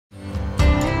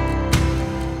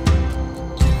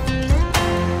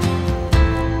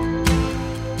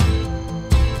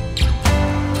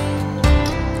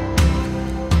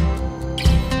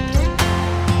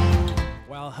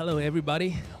Hello,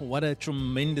 everybody. What a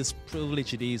tremendous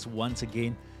privilege it is once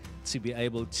again to be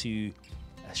able to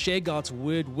share God's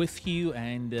word with you.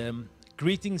 And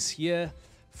greetings here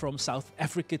from South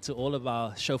Africa to all of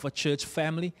our Shofar Church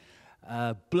family.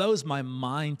 Blows my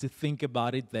mind to think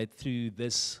about it, that through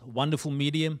this wonderful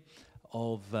medium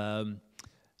of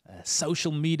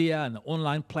social media and the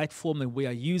online platform that we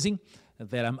are using,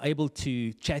 that I'm able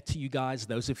to chat to you guys,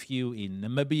 those of you in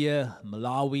Namibia,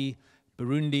 Malawi,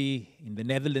 Burundi, in the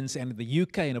Netherlands and the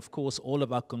UK, and of course all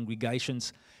of our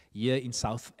congregations here in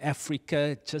South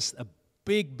Africa. Just a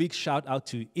big shout out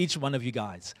to each one of you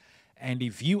guys. And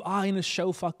if you are in a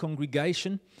Shofar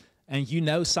congregation and you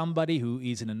know somebody who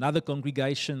is in another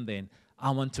congregation, then I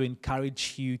want to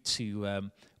encourage you to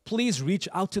please reach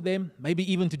out to them,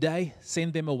 maybe even today,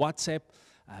 send them a WhatsApp,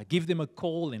 give them a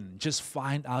call and just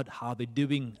find out how they're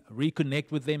doing,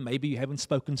 reconnect with them. Maybe you haven't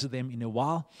spoken to them in a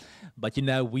while, but you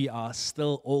know, we are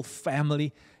still all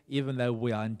family, even though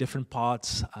we are in different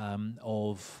parts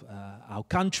of our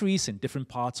countries and different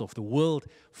parts of the world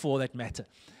for that matter.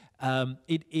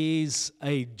 It is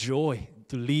a joy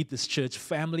to lead this church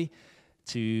family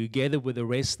together with the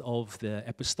rest of the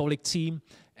apostolic team.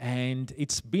 And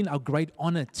it's been our great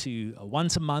honor to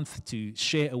once a month to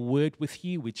share a word with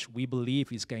you, which we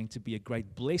believe is going to be a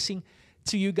great blessing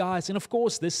to you guys. And of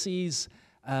course, this is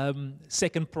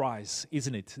second prize,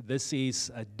 isn't it? This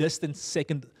is a distant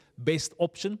second best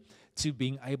option to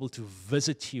being able to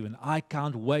visit you. And I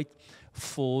can't wait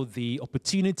for the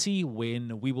opportunity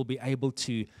when we will be able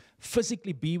to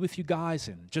physically be with you guys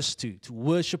and just to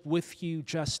worship with you,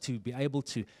 just to be able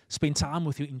to spend time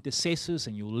with your intercessors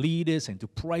and your leaders and to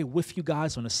pray with you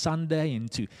guys on a Sunday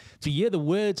and to hear the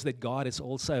words that God has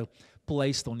also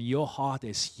placed on your heart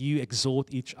as you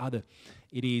exhort each other.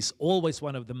 It is always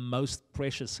one of the most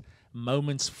precious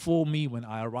moments for me when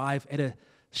I arrive at a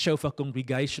Shofar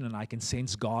congregation and I can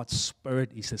sense God's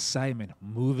Spirit is the same and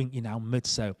moving in our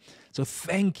midst. So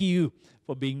thank you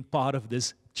for being part of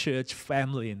this church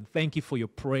family, and thank you for your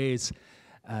prayers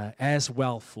as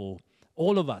well for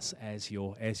all of us as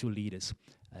your leaders.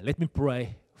 Let me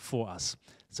pray for us.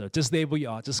 So just there we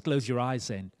are. Just close your eyes,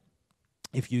 and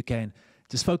if you can,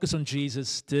 just focus on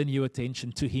Jesus. Turn your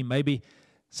attention to Him. Maybe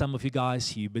some of you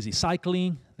guys, you're busy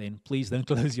cycling, then please don't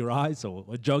close your eyes, or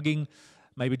jogging,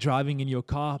 maybe driving in your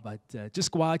car, but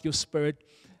just quiet your spirit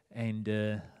and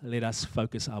let us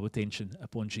focus our attention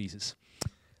upon Jesus.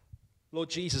 Lord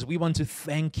Jesus, we want to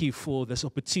thank you for this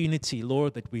opportunity,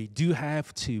 Lord, that we do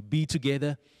have to be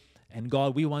together. And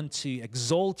God, we want to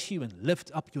exalt you and lift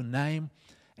up your name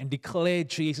and declare,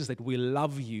 Jesus, that we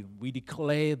love you. We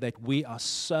declare that we are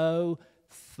so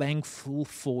thankful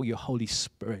for your Holy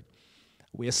Spirit.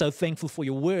 We are so thankful for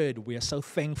your word. We are so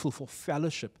thankful for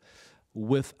fellowship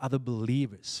with other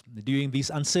believers. During these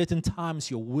uncertain times,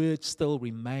 your word still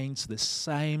remains the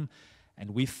same.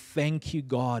 And we thank you,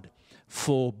 God,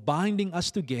 for binding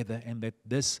us together, and that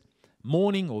this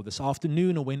morning or this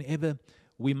afternoon or whenever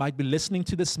we might be listening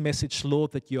to this message,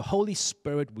 Lord, that your Holy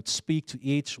Spirit would speak to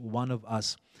each one of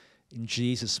us in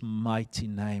Jesus' mighty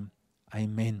name.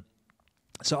 Amen.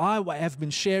 So I have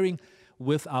been sharing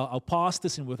with our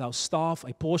pastors and with our staff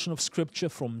a portion of Scripture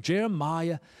from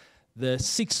Jeremiah, the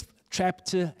 6th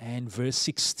chapter and verse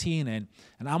 16. And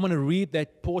I'm going to read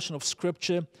that portion of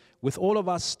Scripture with all of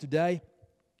us today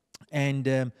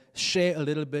and share a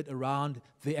little bit around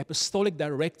the apostolic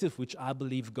directive which I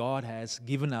believe God has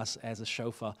given us as a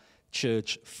Shofar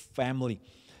church family.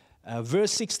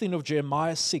 Verse 16 of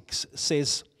Jeremiah 6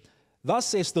 says, "Thus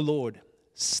says the Lord,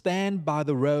 stand by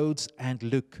the roads and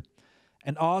look,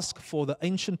 and ask for the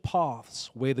ancient paths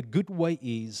where the good way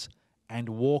is, and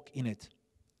walk in it,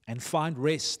 and find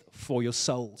rest for your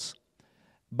souls.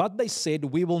 But they said,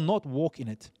 we will not walk in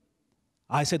it.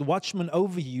 I set watchmen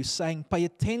over you, saying, pay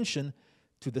attention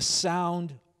to the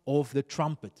sound of the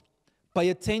trumpet. Pay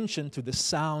attention to the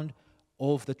sound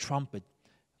of the trumpet.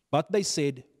 But they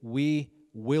said, we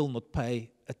will not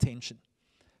pay attention."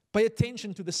 Pay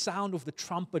attention to the sound of the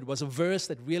trumpet was a verse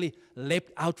that really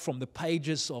leapt out from the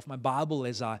pages of my Bible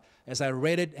as I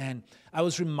read it. And I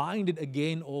was reminded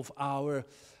again of our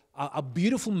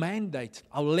beautiful mandate,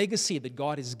 our legacy that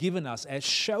God has given us as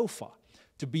Shofar,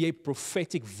 to be a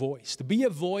prophetic voice, to be a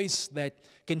voice that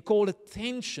can call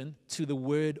attention to the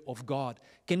Word of God,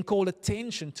 can call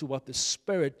attention to what the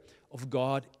Spirit of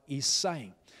God is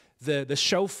saying. The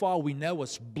shofar, we know,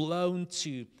 was blown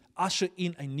to usher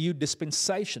in a new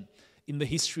dispensation in the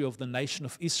history of the nation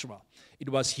of Israel. It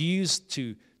was used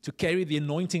to carry the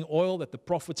anointing oil that the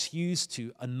prophets used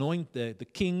to anoint the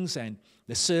kings and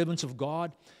the servants of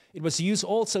God. It was used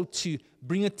also to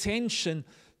bring attention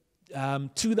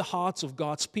to the hearts of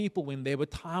God's people when there were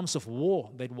times of war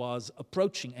that was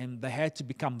approaching and they had to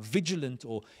become vigilant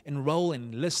or enroll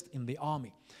and enlist in the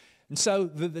army. And so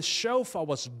the shofar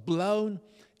was blown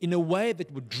in a way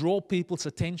that would draw people's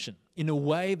attention, in a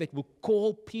way that would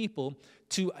call people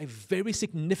to a very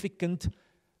significant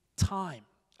time,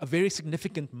 a very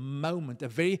significant moment, a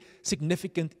very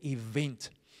significant event.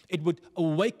 It would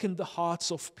awaken the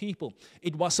hearts of people.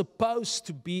 It was supposed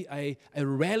to be a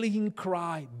rallying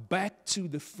cry back to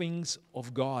the things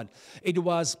of God. It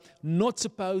was not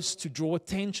supposed to draw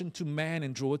attention to man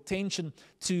and draw attention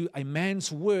to a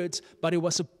man's words, but it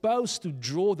was supposed to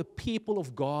draw the people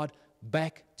of God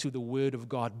back to the Word of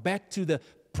God, back to the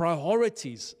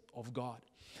priorities of God.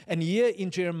 And here in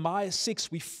Jeremiah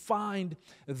 6, we find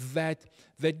that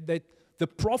the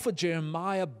prophet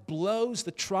Jeremiah blows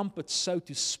the trumpet, so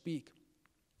to speak.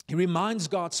 He reminds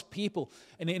God's people,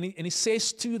 and he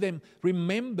says to them,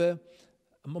 remember,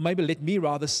 maybe let me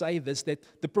rather say this, that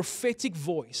the prophetic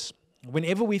voice,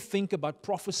 whenever we think about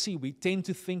prophecy, we tend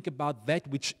to think about that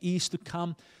which is to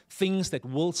come, things that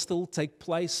will still take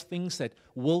place, things that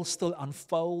will still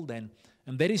unfold, and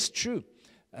that is true.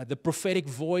 The prophetic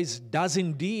voice does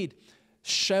indeed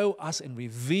show us and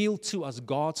reveal to us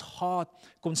God's heart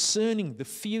concerning the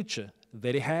future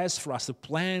that He has for us, the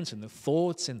plans and the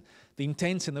thoughts and the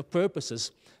intents and the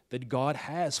purposes that God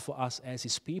has for us as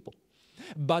His people.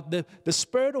 But the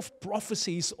spirit of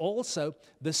prophecy is also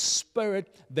the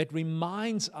spirit that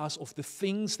reminds us of the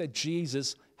things that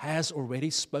Jesus has already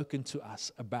spoken to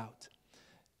us about.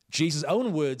 Jesus'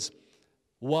 own words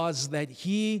was that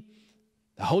the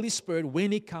Holy Spirit,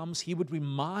 when He comes, He would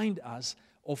remind us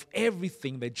of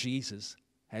everything that Jesus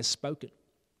has spoken.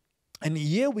 And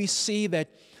here we see that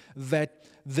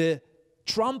the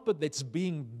trumpet that's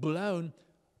being blown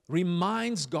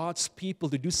reminds God's people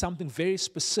to do something very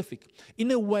specific,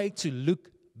 in a way to look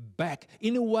back,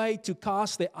 in a way to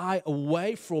cast their eye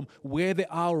away from where they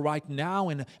are right now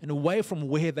and away from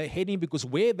where they're heading, because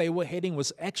where they were heading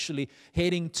was actually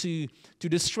heading to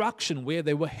destruction. Where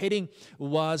they were heading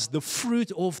was the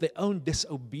fruit of their own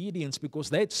disobedience, because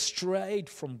they'd strayed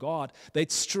from God,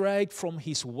 they'd strayed from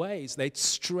His ways, they'd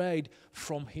strayed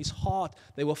from His heart.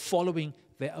 They were following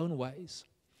their own ways.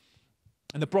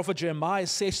 And the prophet Jeremiah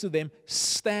says to them,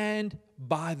 stand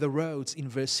by the roads, in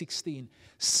verse 16.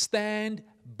 Stand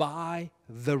by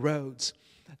the roads.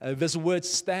 This word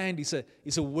stand is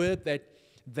a word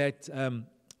that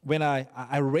when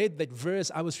I read that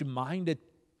verse, I was reminded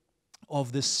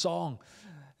of this song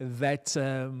that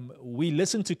we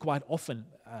listen to quite often.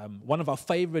 One of our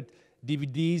favorite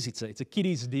DVDs, it's a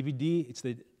kiddies DVD. It's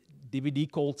the DVD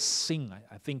called Sing.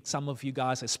 I think some of you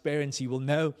guys as parents, you will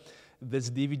know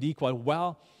this DVD quite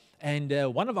well. And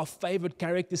one of our favorite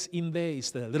characters in there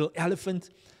is the little elephant.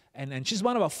 And she's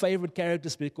one of our favorite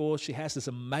characters because she has this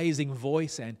amazing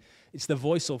voice. And it's the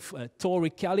voice of Tori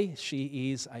Kelly.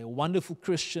 She is a wonderful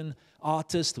Christian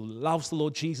artist who loves the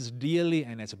Lord Jesus dearly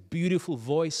and has a beautiful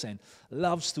voice and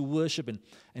loves to worship.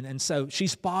 And so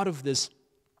she's part of this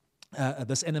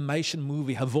animation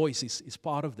movie. Her voice is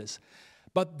part of this.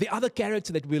 But the other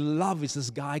character that we love is this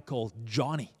guy called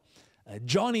Johnny.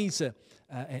 Johnny's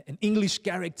an English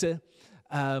character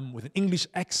with an English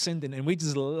accent, and we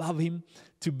just love him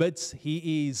to bits.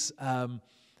 He is a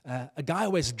guy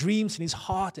who has dreams in his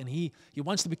heart, and he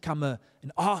wants to become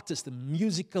an artist, a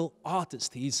musical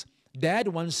artist. His dad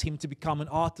wants him to become an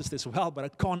artist as well, but a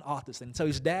con artist. And so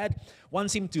his dad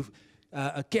wants him to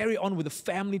carry on with the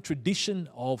family tradition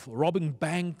of robbing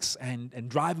banks and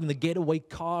driving the getaway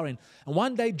car. And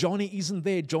one day, Johnny isn't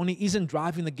there. Johnny isn't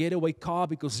driving the getaway car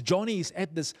because Johnny is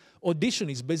at this audition.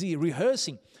 He's busy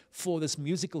rehearsing for this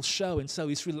musical show. And so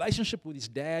his relationship with his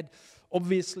dad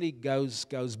obviously goes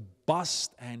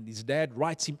bust, and his dad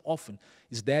writes him off, and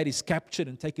his dad is captured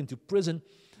and taken to prison.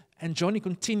 And Johnny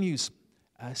continues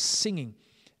singing.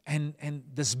 And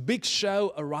this big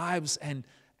show arrives, and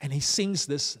he sings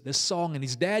this song, and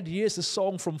his dad hears the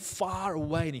song from far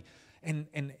away, and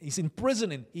he's in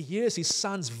prison, and he hears his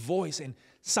son's voice, and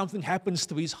something happens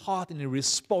to his heart, and he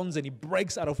responds, and he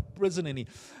breaks out of prison, and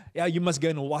you must go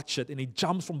and watch it, and he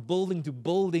jumps from building to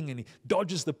building, and he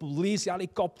dodges the police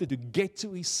helicopter to get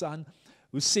to his son,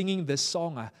 who's singing this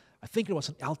song. I think it was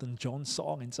an Elton John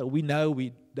song, and so we know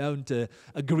we don't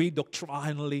agree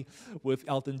doctrinally with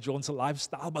Elton John's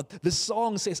lifestyle, but the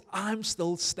song says, I'm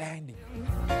still standing.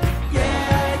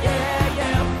 Yeah, yeah,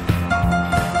 yeah.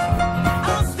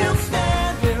 I'm still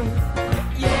standing.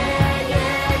 Yeah,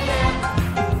 yeah, yeah.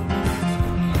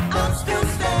 I'm still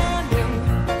standing.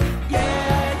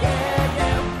 Yeah, yeah,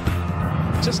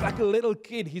 yeah. Just like a little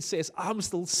kid, he says, I'm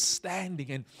still standing.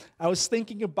 And I was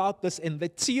thinking about this, and the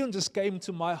tune just came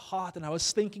to my heart, and I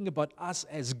was thinking about us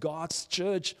as God's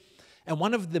church. And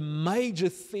one of the major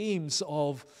themes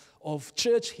of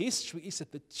church history is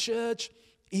that the church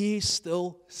is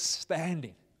still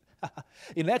standing.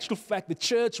 In actual fact, the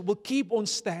church will keep on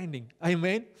standing.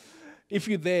 Amen. If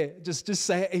you're there, just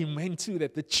say amen to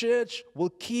that. The church will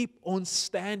keep on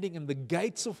standing, and the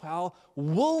gates of hell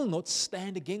will not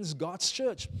stand against God's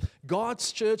church.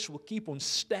 God's church will keep on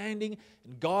standing,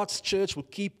 and God's church will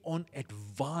keep on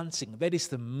advancing. That is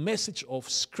the message of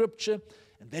Scripture,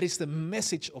 and that is the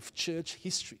message of church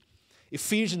history.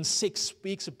 Ephesians 6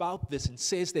 speaks about this and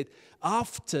says that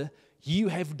after you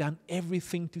have done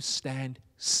everything to stand,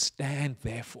 stand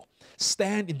therefore.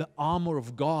 Stand in the armor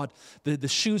of God, the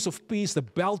shoes of peace, the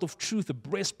belt of truth, the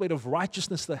breastplate of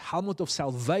righteousness, the helmet of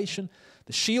salvation,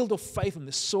 the shield of faith, and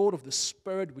the sword of the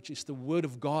Spirit, which is the word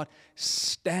of God.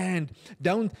 Stand.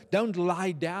 Don't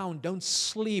lie down. Don't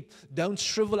sleep. Don't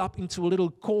shrivel up into a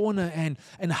little corner and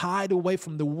hide away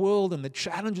from the world and the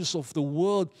challenges of the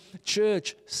world.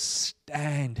 Church,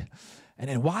 stand. And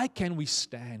then why can we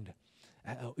stand?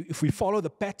 If we follow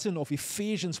the pattern of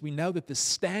Ephesians, we know that the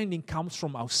standing comes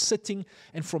from our sitting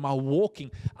and from our walking,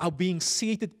 our being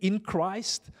seated in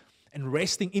Christ and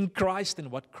resting in Christ and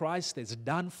what Christ has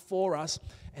done for us,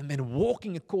 and then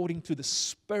walking according to the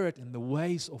Spirit and the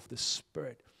ways of the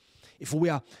Spirit. If we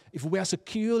are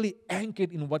securely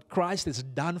anchored in what Christ has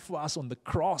done for us on the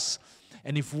cross,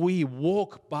 and if we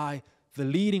walk by the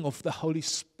leading of the Holy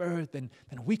Spirit, then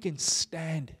we can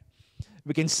stand.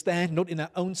 We can stand not in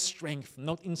our own strength,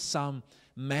 not in some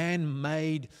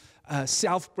man-made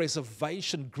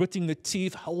self-preservation, gritting the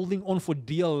teeth, holding on for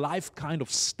dear life kind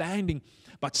of standing,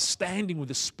 but standing with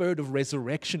the spirit of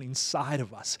resurrection inside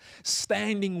of us,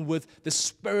 standing with the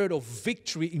spirit of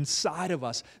victory inside of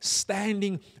us,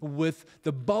 standing with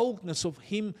the boldness of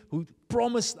Him who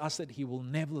promised us that He will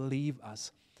never leave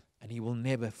us and He will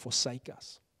never forsake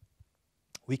us.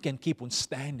 We can keep on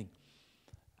standing.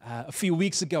 A few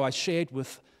weeks ago, I shared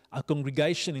with our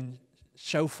congregation in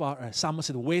Shofar,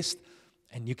 Somerset West,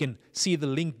 and you can see the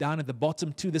link down at the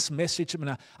bottom to this message.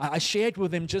 I shared with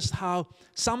them just how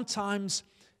sometimes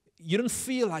you don't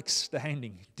feel like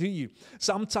standing, do you?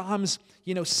 Sometimes,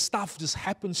 stuff just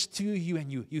happens to you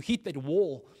and you hit that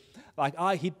wall. Like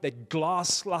I hit that glass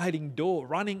sliding door,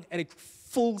 running at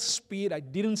full speed. I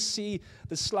didn't see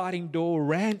the sliding door,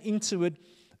 ran into it,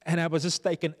 and I was just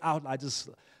taken out.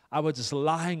 I was just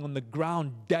lying on the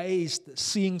ground, dazed,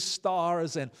 seeing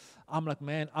stars, and I'm like,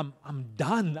 man, I'm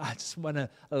done. I just want to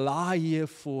lie here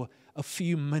for a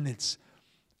few minutes.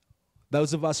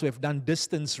 Those of us who have done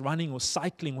distance running or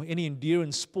cycling or any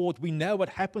endurance sport, we know what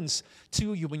happens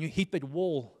to you when you hit that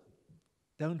wall,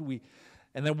 don't we?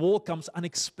 And that wall comes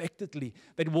unexpectedly.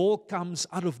 That wall comes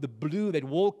out of the blue. That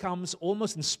wall comes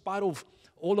almost in spite of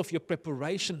all of your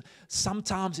preparation.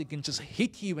 Sometimes it can just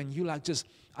hit you and you like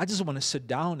I just want to sit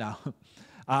down now.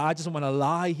 I just want to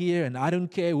lie here and I don't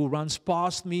care who runs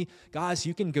past me. Guys,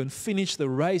 you can go and finish the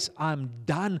race. I'm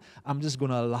done. I'm just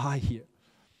going to lie here.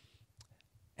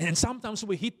 And sometimes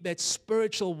we hit that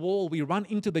spiritual wall. We run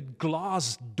into that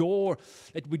glass door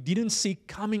that we didn't see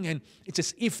coming. And it's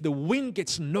as if the wind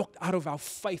gets knocked out of our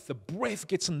faith. The breath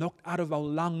gets knocked out of our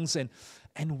lungs. And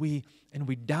we're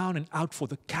down and out for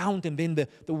the count. And then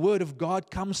the word of God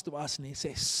comes to us and He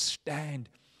says, stand.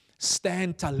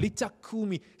 Stand, Talita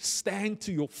Kumi. Stand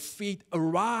to your feet.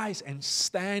 Arise and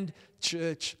stand,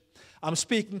 church. I'm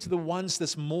speaking to the ones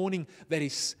this morning that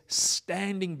is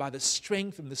standing by the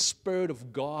strength and the Spirit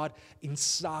of God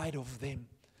inside of them.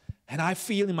 And I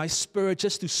feel in my spirit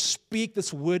just to speak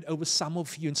this word over some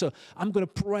of you. And so I'm going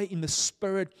to pray in the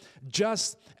Spirit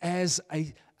just as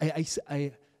a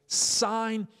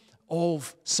sign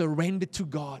of surrender to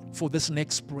God for this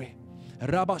next prayer.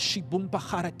 Father,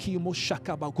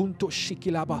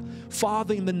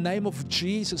 in the name of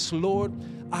Jesus, Lord,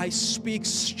 I speak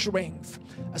strength,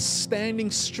 a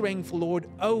standing strength, Lord,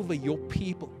 over your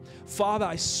people. Father,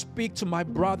 I speak to my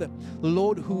brother,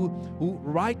 Lord, who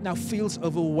right now feels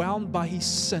overwhelmed by his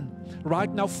sin,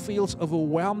 right now feels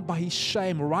overwhelmed by his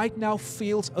shame, right now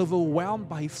feels overwhelmed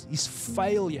by his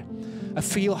failure. I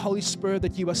feel, Holy Spirit,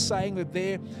 that you are saying that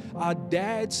there are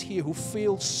dads here who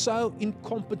feel so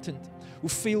incompetent, who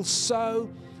feel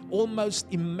so almost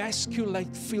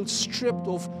emasculate, feel stripped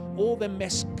of all their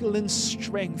masculine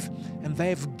strength, and they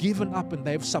have given up and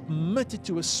they have submitted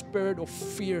to a spirit of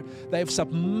fear. They have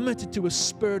submitted to a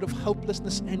spirit of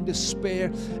hopelessness and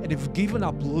despair, and have given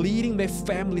up leading their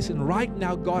families. And right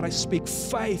now, God, I speak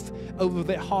faith over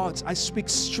their hearts. I speak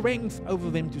strength over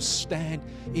them to stand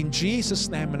in Jesus'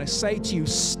 name. And I say to you,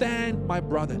 stand, my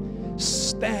brother.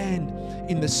 Stand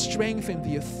in the strength and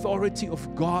the authority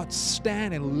of God.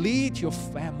 Stand and lead your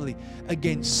family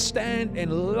again. Stand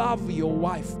and love your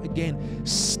wife again.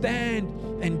 Stand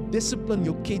and discipline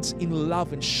your kids in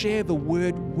love and share the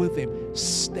word with them.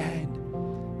 Stand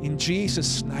in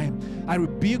Jesus' name. I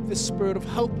rebuke the spirit of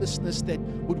hopelessness that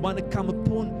would want to come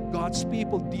upon God's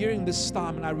people during this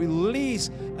time, and I release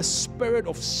a spirit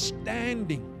of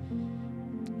standing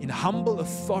in humble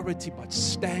authority, but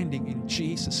standing in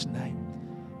Jesus' name.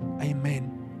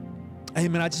 Amen.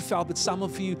 Amen. I just felt that some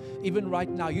of you, even right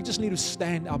now, you just need to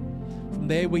stand up from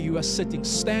there where you are sitting.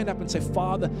 Stand up and say,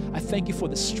 Father, I thank you for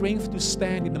the strength to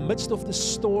stand in the midst of the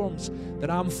storms that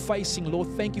I'm facing. Lord,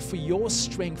 thank you for your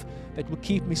strength that will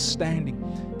keep me standing,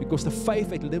 because the faith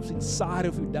that lives inside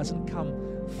of you doesn't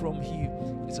come from you.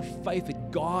 It's a faith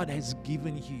that God has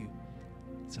given you.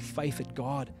 It's a faith that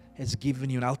God has given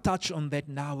you. And I'll touch on that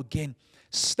now again.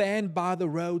 Stand by the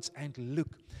roads and look.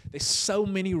 There's so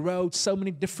many roads, so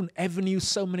many different avenues,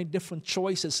 so many different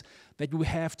choices that we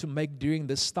have to make during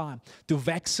this time. To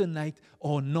vaccinate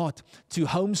or not, to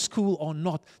homeschool or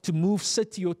not, to move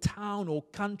city or town or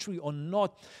country or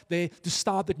not, to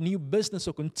start a new business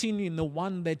or continue in the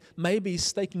one that maybe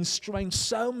is taking strain.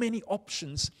 So many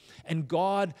options. And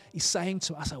God is saying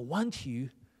to us, I want you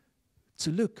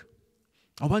to look.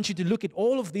 I want you to look at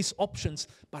all of these options,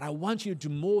 but I want you to do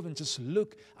more than just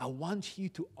look. I want you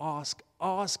to ask.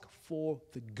 Ask for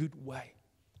the good way.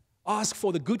 Ask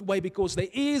for the good way, because there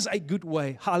is a good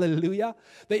way. Hallelujah.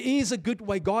 There is a good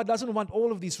way. God doesn't want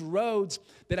all of these roads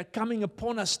that are coming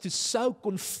upon us to so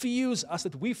confuse us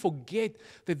that we forget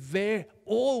that there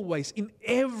always, in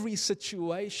every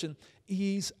situation,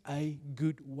 is a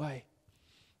good way.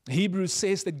 Hebrews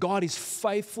says that God is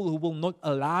faithful, who will not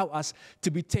allow us to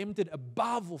be tempted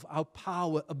above of our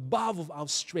power, above of our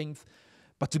strength.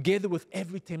 But together with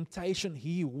every temptation,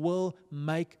 He will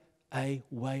make a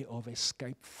way of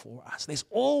escape for us. There's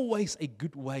always a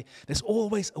good way. There's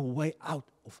always a way out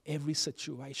of every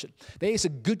situation. There is a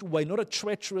good way, not a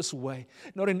treacherous way,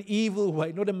 not an evil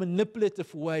way, not a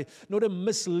manipulative way, not a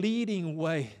misleading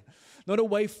way, not a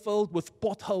way filled with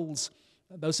potholes.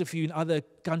 Those of you in other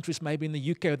countries, maybe in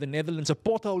the UK or the Netherlands, a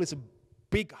pothole is a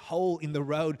big hole in the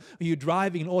road. You're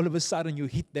driving and all of a sudden you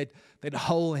hit that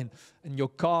hole, and your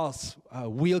car's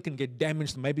wheel can get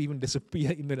damaged, maybe even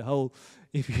disappear in that hole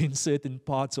if you're in certain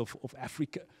parts of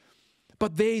Africa.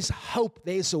 But there's hope,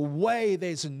 there's a way,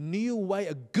 there's a new way,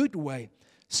 a good way,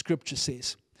 Scripture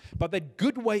says. But that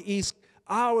good way is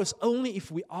ours only if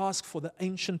we ask for the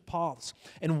ancient paths.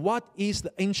 And what is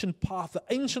the ancient path? The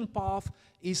ancient path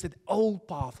is that old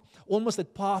path, almost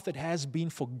that path that has been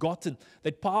forgotten,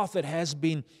 that path that has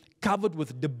been covered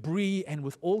with debris and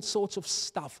with all sorts of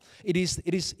stuff. It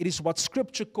is what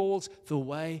Scripture calls the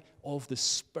way of the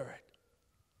Spirit.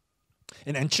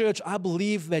 And church, I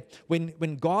believe that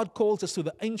when God calls us to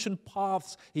the ancient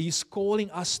paths, He is calling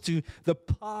us to the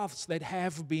paths that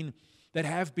have been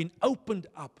opened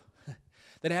up,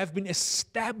 that have been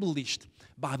established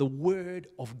by the Word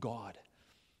of God.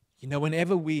 You know,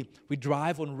 whenever we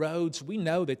drive on roads, we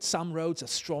know that some roads are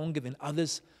stronger than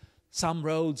others. Some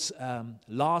roads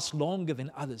last longer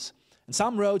than others. And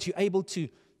some roads you're able to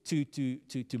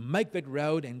make that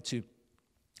road and to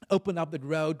open up that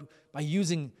road by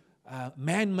using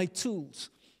man-made tools,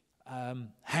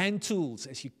 hand tools,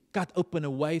 as you cut open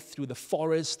a way through the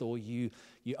forest, or you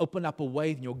open up a way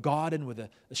in your garden with a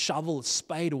shovel, a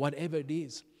spade, or whatever it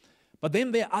is. But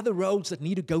then there are other roads that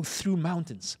need to go through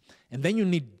mountains. And then you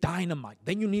need dynamite.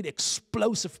 Then you need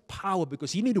explosive power,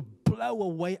 because you need to blow a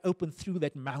way open through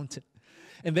that mountain.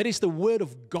 And that is the Word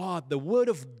of God. The Word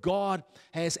of God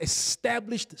has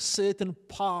established certain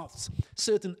paths,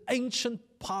 certain ancient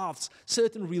paths,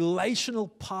 certain relational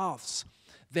paths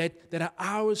that are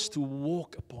ours to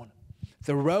walk upon.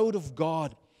 The road of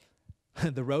God,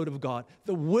 the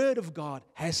Word of God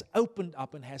has opened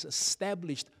up and has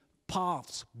established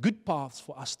paths, good paths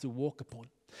for us to walk upon.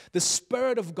 The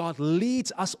Spirit of God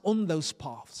leads us on those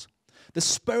paths. The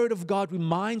Spirit of God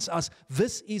reminds us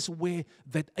this is where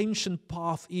that ancient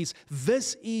path is.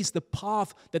 This is the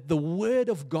path that the Word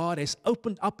of God has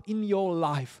opened up in your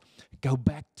life. Go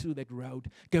back to that road.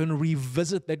 Go and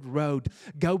revisit that road.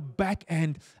 Go back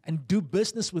and do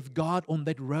business with God on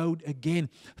that road again.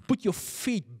 Put your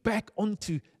feet back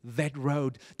onto that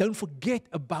road. Don't forget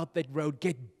about that road.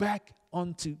 Get back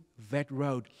onto that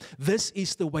road. This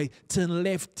is the way. Turn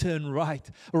left, turn right.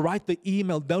 Write the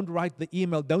email. Don't write the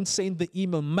email. Don't send the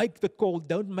email. Make the call.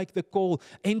 Don't make the call.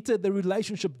 Enter the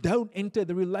relationship. Don't enter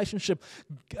the relationship.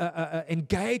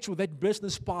 Engage with that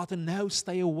business partner. No,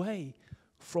 stay away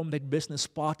from that business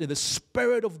partner. The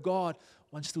Spirit of God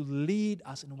wants to lead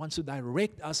us and wants to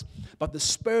direct us. But the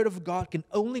Spirit of God can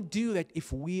only do that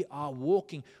if we are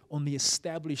walking on the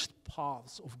established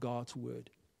paths of God's Word.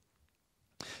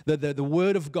 The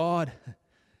Word of God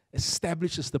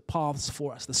establishes the paths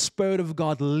for us. The Spirit of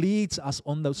God leads us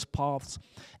on those paths.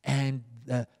 And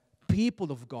the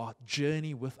people of God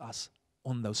journey with us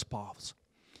on those paths.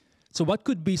 So what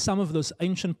could be some of those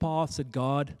ancient paths that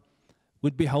God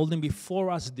would be holding before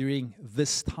us during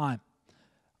this time?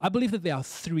 I believe that there are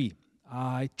three.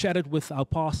 I chatted with our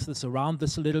pastors around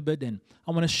this a little bit, and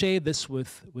I want to share this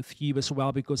with you as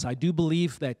well, because I do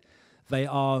believe that they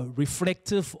are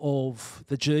reflective of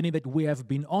the journey that we have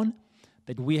been on,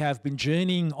 that we have been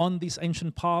journeying on these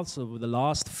ancient paths over the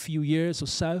last few years or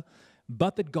so,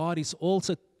 but that God is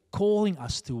also calling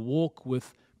us to walk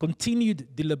with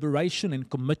continued deliberation and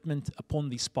commitment upon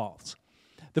these paths.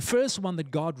 The first one that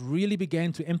God really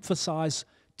began to emphasize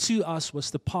to us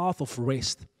was the path of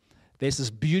rest. There's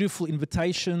this beautiful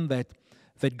invitation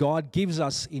that God gives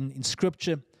us in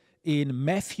Scripture in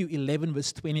Matthew 11,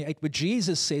 verse 28, where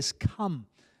Jesus says, come.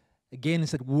 Again,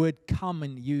 it's that word come,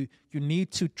 and you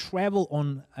need to travel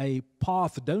on a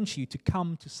path, don't you, to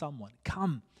come to someone.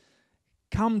 Come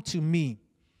to me.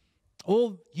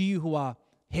 All you who are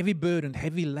heavy burdened,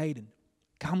 heavy laden,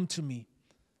 come to me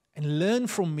and learn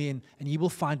from me, and you will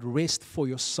find rest for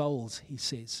your souls, he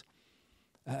says.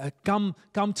 Come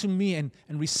to me and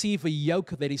receive a yoke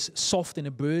that is soft and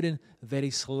a burden that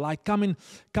is light. Come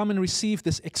and receive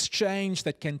this exchange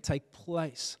that can take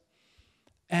place.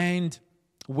 And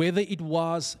whether it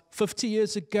was 50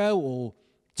 years ago or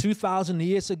 2,000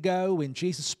 years ago when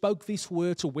Jesus spoke these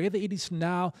words, or whether it is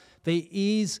now, there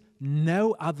is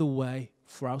no other way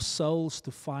for our souls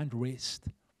to find rest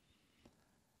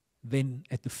than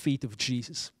at the feet of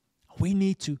Jesus. We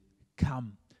need to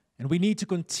come. And we need to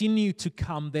continue to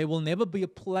come. There will never be a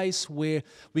place where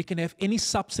we can have any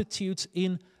substitutes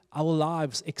in our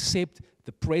lives except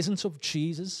the presence of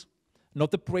Jesus,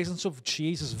 not the presence of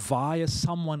Jesus via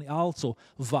someone else or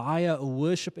via a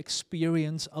worship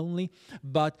experience only,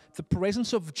 but the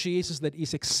presence of Jesus that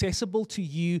is accessible to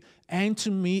you and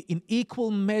to me in equal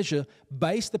measure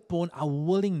based upon our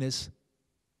willingness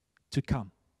to come.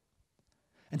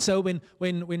 And so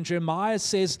when Jeremiah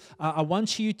says, I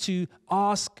want you to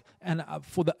ask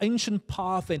for the ancient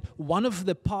path, and one of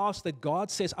the paths that God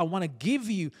says, I want to give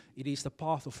you, it is the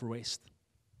path of rest.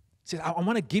 He says, I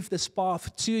want to give this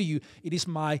path to you. It is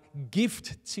my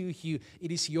gift to you.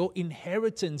 It is your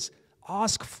inheritance.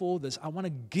 Ask for this. I want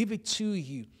to give it to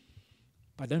you.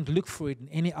 But don't look for it in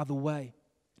any other way,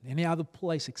 in any other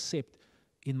place except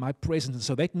in my presence. And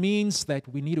so that means that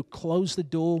we need to close the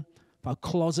door of our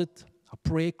closet, our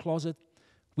prayer closet.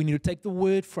 We need to take the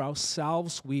word for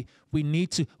ourselves. We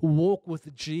need to walk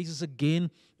with Jesus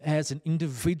again as an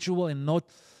individual and not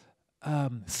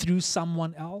through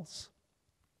someone else.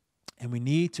 And we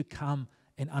need to come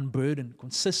and unburden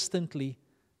consistently,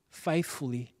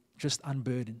 faithfully, just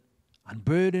unburden.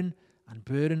 Unburden,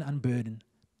 unburden, unburden.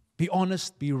 Be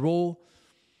honest, be raw.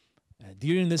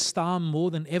 During this time,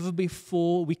 more than ever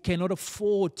before, we cannot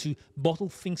afford to bottle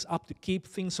things up, to keep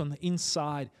things on the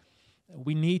inside.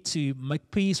 We need to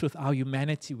make peace with our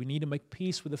humanity. We need to make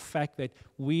peace with the fact that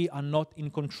we are not in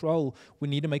control. We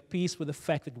need to make peace with the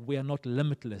fact that we are not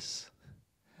limitless.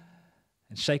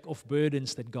 And shake off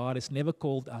burdens that God has never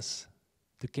called us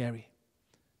to carry.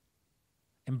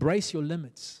 Embrace your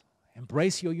limits.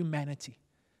 Embrace your humanity.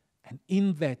 And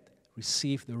in that,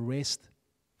 receive the rest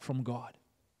from God.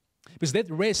 Because that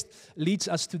rest leads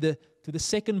us to the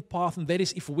second path, and that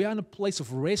is, if we are in a place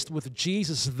of rest with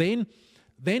Jesus, then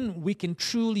we can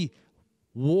truly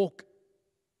walk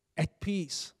at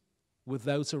peace with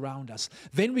those around us.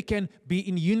 Then we can be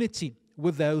in unity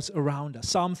with those around us.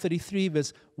 Psalm 33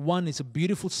 verse 1 is a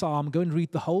beautiful psalm. Go and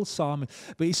read the whole psalm.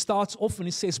 But he starts off and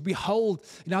he says, behold,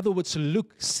 in other words,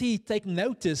 look, see, take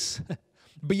notice,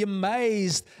 be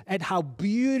amazed at how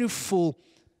beautiful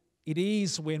it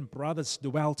is when brothers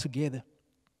dwell together.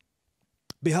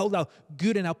 Behold how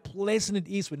good and how pleasant it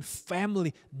is when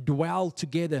family dwell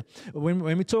together.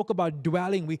 When we talk about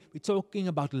dwelling, we're talking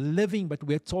about living, but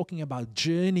we're talking about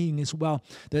journeying as well.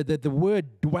 The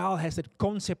word dwell has that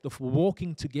concept of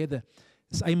walking together.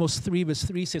 As Amos 3 verse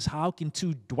 3 says, how can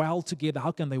two dwell together?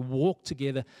 How can they walk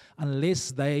together unless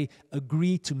they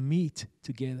agree to meet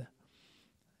together?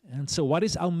 And so what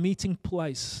is our meeting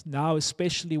place now,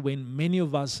 especially when many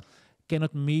of us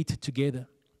cannot meet together?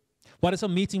 What is our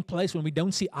meeting place when we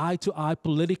don't see eye to eye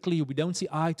politically, we don't see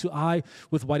eye to eye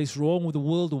with what is wrong with the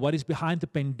world, or what is behind the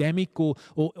pandemic, or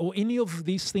any of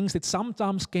these things that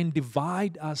sometimes can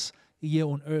divide us here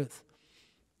on earth?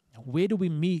 Where do we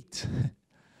meet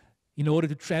in order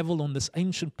to travel on this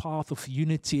ancient path of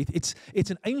unity?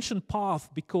 It's an ancient path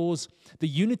because the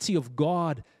unity of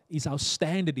God is our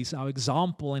standard, is our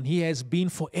example, and He has been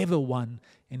forever one,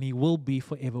 and He will be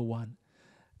forever one.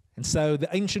 And so the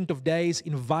Ancient of Days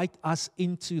invite us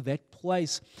into that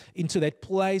place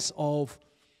of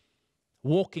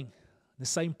walking the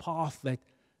same path that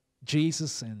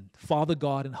Jesus and Father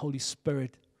God and Holy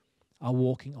Spirit are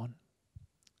walking on.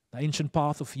 The ancient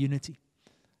path of unity.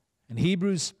 And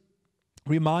Hebrews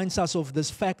reminds us of this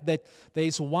fact that there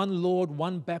is one Lord,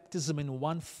 one baptism, and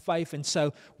one faith. And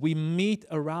so we meet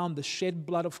around the shed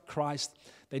blood of Christ,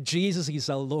 that Jesus is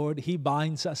our Lord. He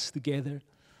binds us together.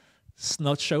 It's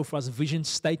not Shofar's vision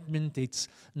statement. It's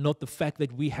not the fact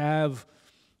that we have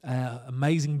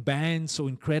amazing bands or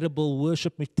incredible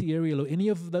worship material or any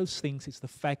of those things. It's the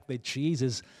fact that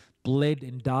Jesus bled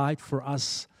and died for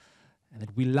us, and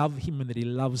that we love Him and that He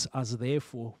loves us.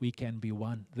 Therefore, we can be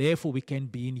one. Therefore, we can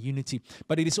be in unity.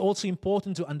 But it is also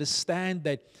important to understand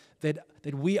that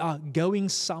we are going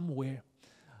somewhere,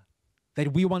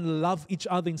 that we want to love each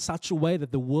other in such a way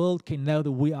that the world can know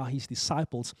that we are His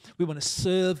disciples. We want to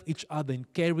serve each other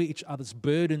and carry each other's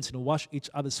burdens and wash each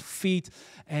other's feet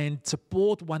and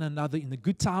support one another in the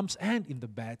good times and in the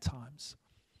bad times.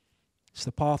 It's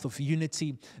the path of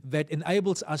unity that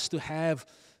enables us to have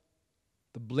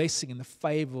the blessing and the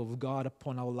favor of God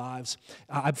upon our lives.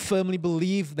 I firmly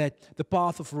believe that the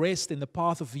path of rest and the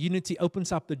path of unity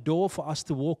opens up the door for us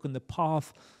to walk on the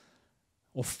path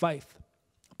of faith.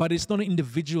 But it's not an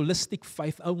individualistic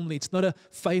faith only. It's not a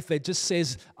faith that just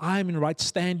says, I'm in right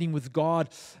standing with God,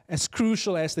 as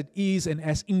crucial as that is and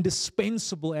as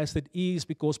indispensable as that is,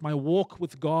 because my walk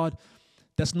with God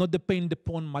does not depend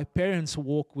upon my parents'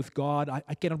 walk with God.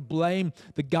 I cannot blame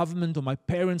the government or my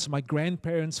parents or my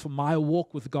grandparents for my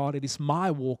walk with God. It is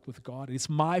my walk with God. It is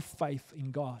my faith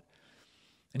in God.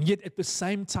 And yet at the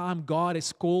same time, God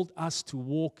has called us to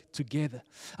walk together.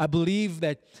 I believe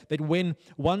that when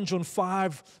 1 John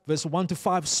 5, verse 1 to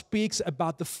 5 speaks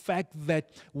about the fact that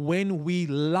when we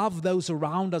love those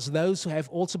around us, those who have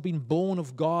also been born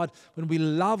of God, when we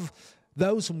love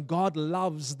those whom God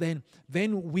loves, then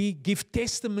we give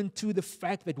testament to the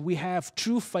fact that we have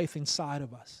true faith inside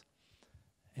of us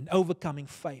and overcoming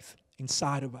faith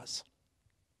inside of us.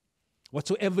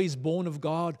 Whatsoever is born of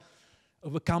God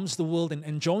overcomes the world.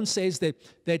 And John says that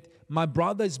my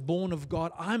brother is born of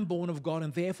God, I'm born of God,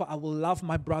 and therefore I will love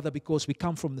my brother because we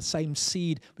come from the same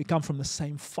seed, we come from the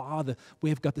same Father, we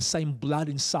have got the same blood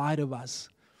inside of us.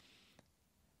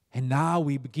 And now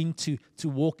we begin to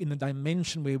walk in a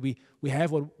dimension where we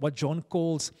have what John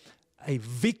calls a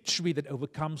victory that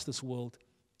overcomes this world,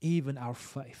 even our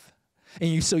faith.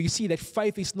 And so you see that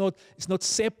faith is not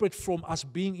separate from us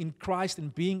being in Christ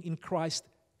and being in Christ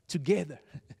together.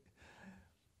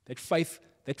 That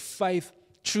faith,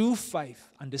 true faith,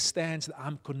 understands that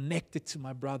I'm connected to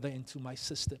my brother and to my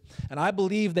sister. And I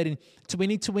believe that in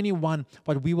 2021,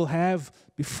 what we will have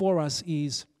before us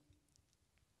is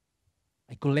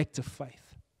a collective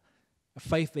faith. A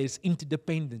faith that is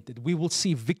interdependent, that we will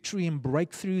see victory and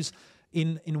breakthroughs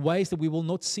in ways that we will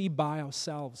not see by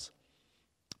ourselves,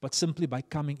 but simply by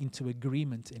coming into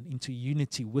agreement and into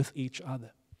unity with each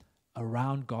other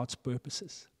around God's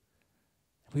purposes.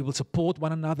 We will support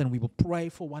one another, and we will pray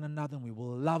for one another, and we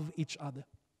will love each other.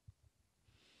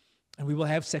 And we will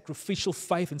have sacrificial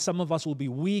faith, and some of us will be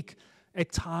weak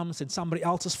at times, and somebody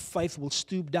else's faith will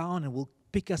stoop down and will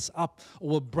pick us up or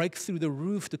will break through the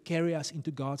roof to carry us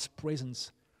into God's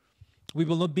presence. We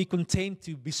will not be content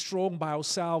to be strong by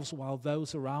ourselves while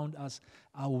those around us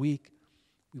are weak.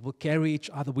 We will carry each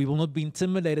other. We will not be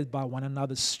intimidated by one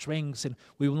another's strengths, and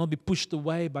we will not be pushed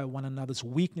away by one another's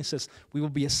weaknesses. We will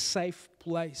be a safe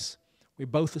place where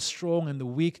both the strong and the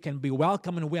weak can be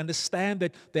welcome, and we understand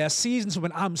that there are seasons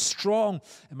when I'm strong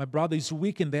and my brother is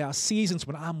weak, and there are seasons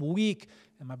when I'm weak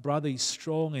and my brother is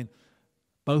strong, and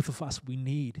both of us, we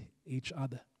need each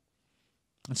other.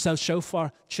 And so,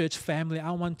 Shofar Church family,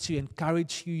 I want to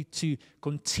encourage you to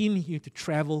continue to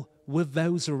travel with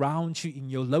those around you in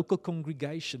your local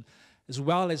congregation, as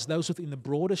well as those within the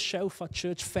broader Shofar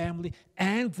Church family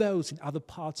and those in other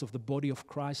parts of the body of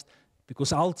Christ,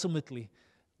 because ultimately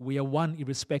we are one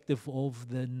irrespective of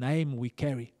the name we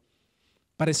carry.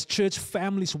 But as church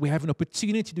families, we have an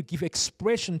opportunity to give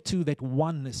expression to that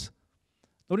oneness,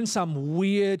 Not in some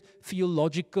weird,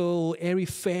 theological,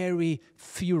 airy-fairy,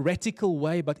 theoretical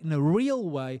way, but in a real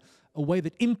way, a way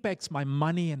that impacts my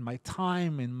money and my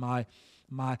time and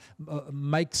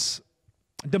makes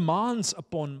demands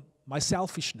upon my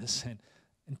selfishness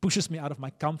and pushes me out of my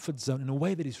comfort zone in a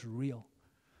way that is real.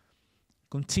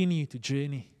 Continue to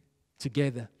journey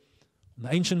together on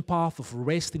the ancient path of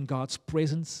rest in God's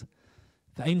presence,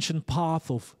 the ancient path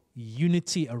of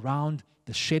unity around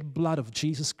the shed blood of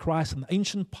Jesus Christ, and the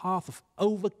ancient path of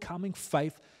overcoming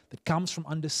faith that comes from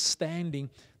understanding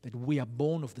that we are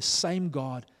born of the same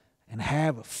God and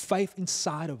have a faith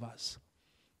inside of us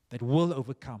that will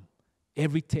overcome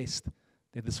every test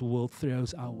that this world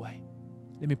throws our way.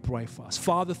 Let me pray for us.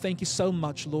 Father, thank you so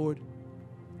much, Lord,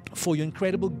 for your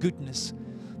incredible goodness.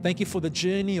 Thank you for the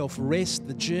journey of rest,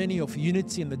 the journey of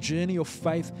unity, and the journey of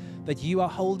faith that you are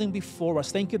holding before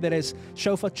us. Thank you that as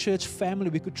Shofar Church family,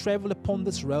 we could travel upon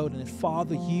this road. And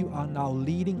Father, you are now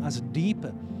leading us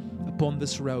deeper upon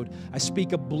this road. I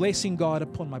speak a blessing, God,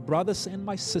 upon my brothers and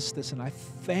my sisters. And I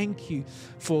thank you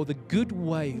for the good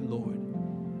way, Lord,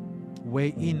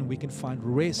 wherein we can find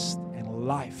rest and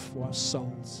life for our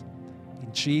souls.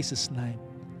 In Jesus' name,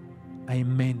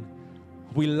 amen.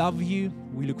 We love you.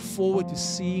 We look forward to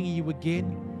seeing you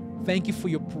again. Thank you for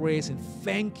your prayers, and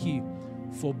thank you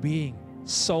for being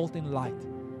salt and light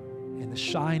and a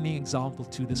shining example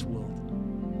to this world.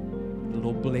 The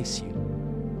Lord bless you.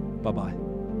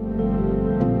 Bye-bye.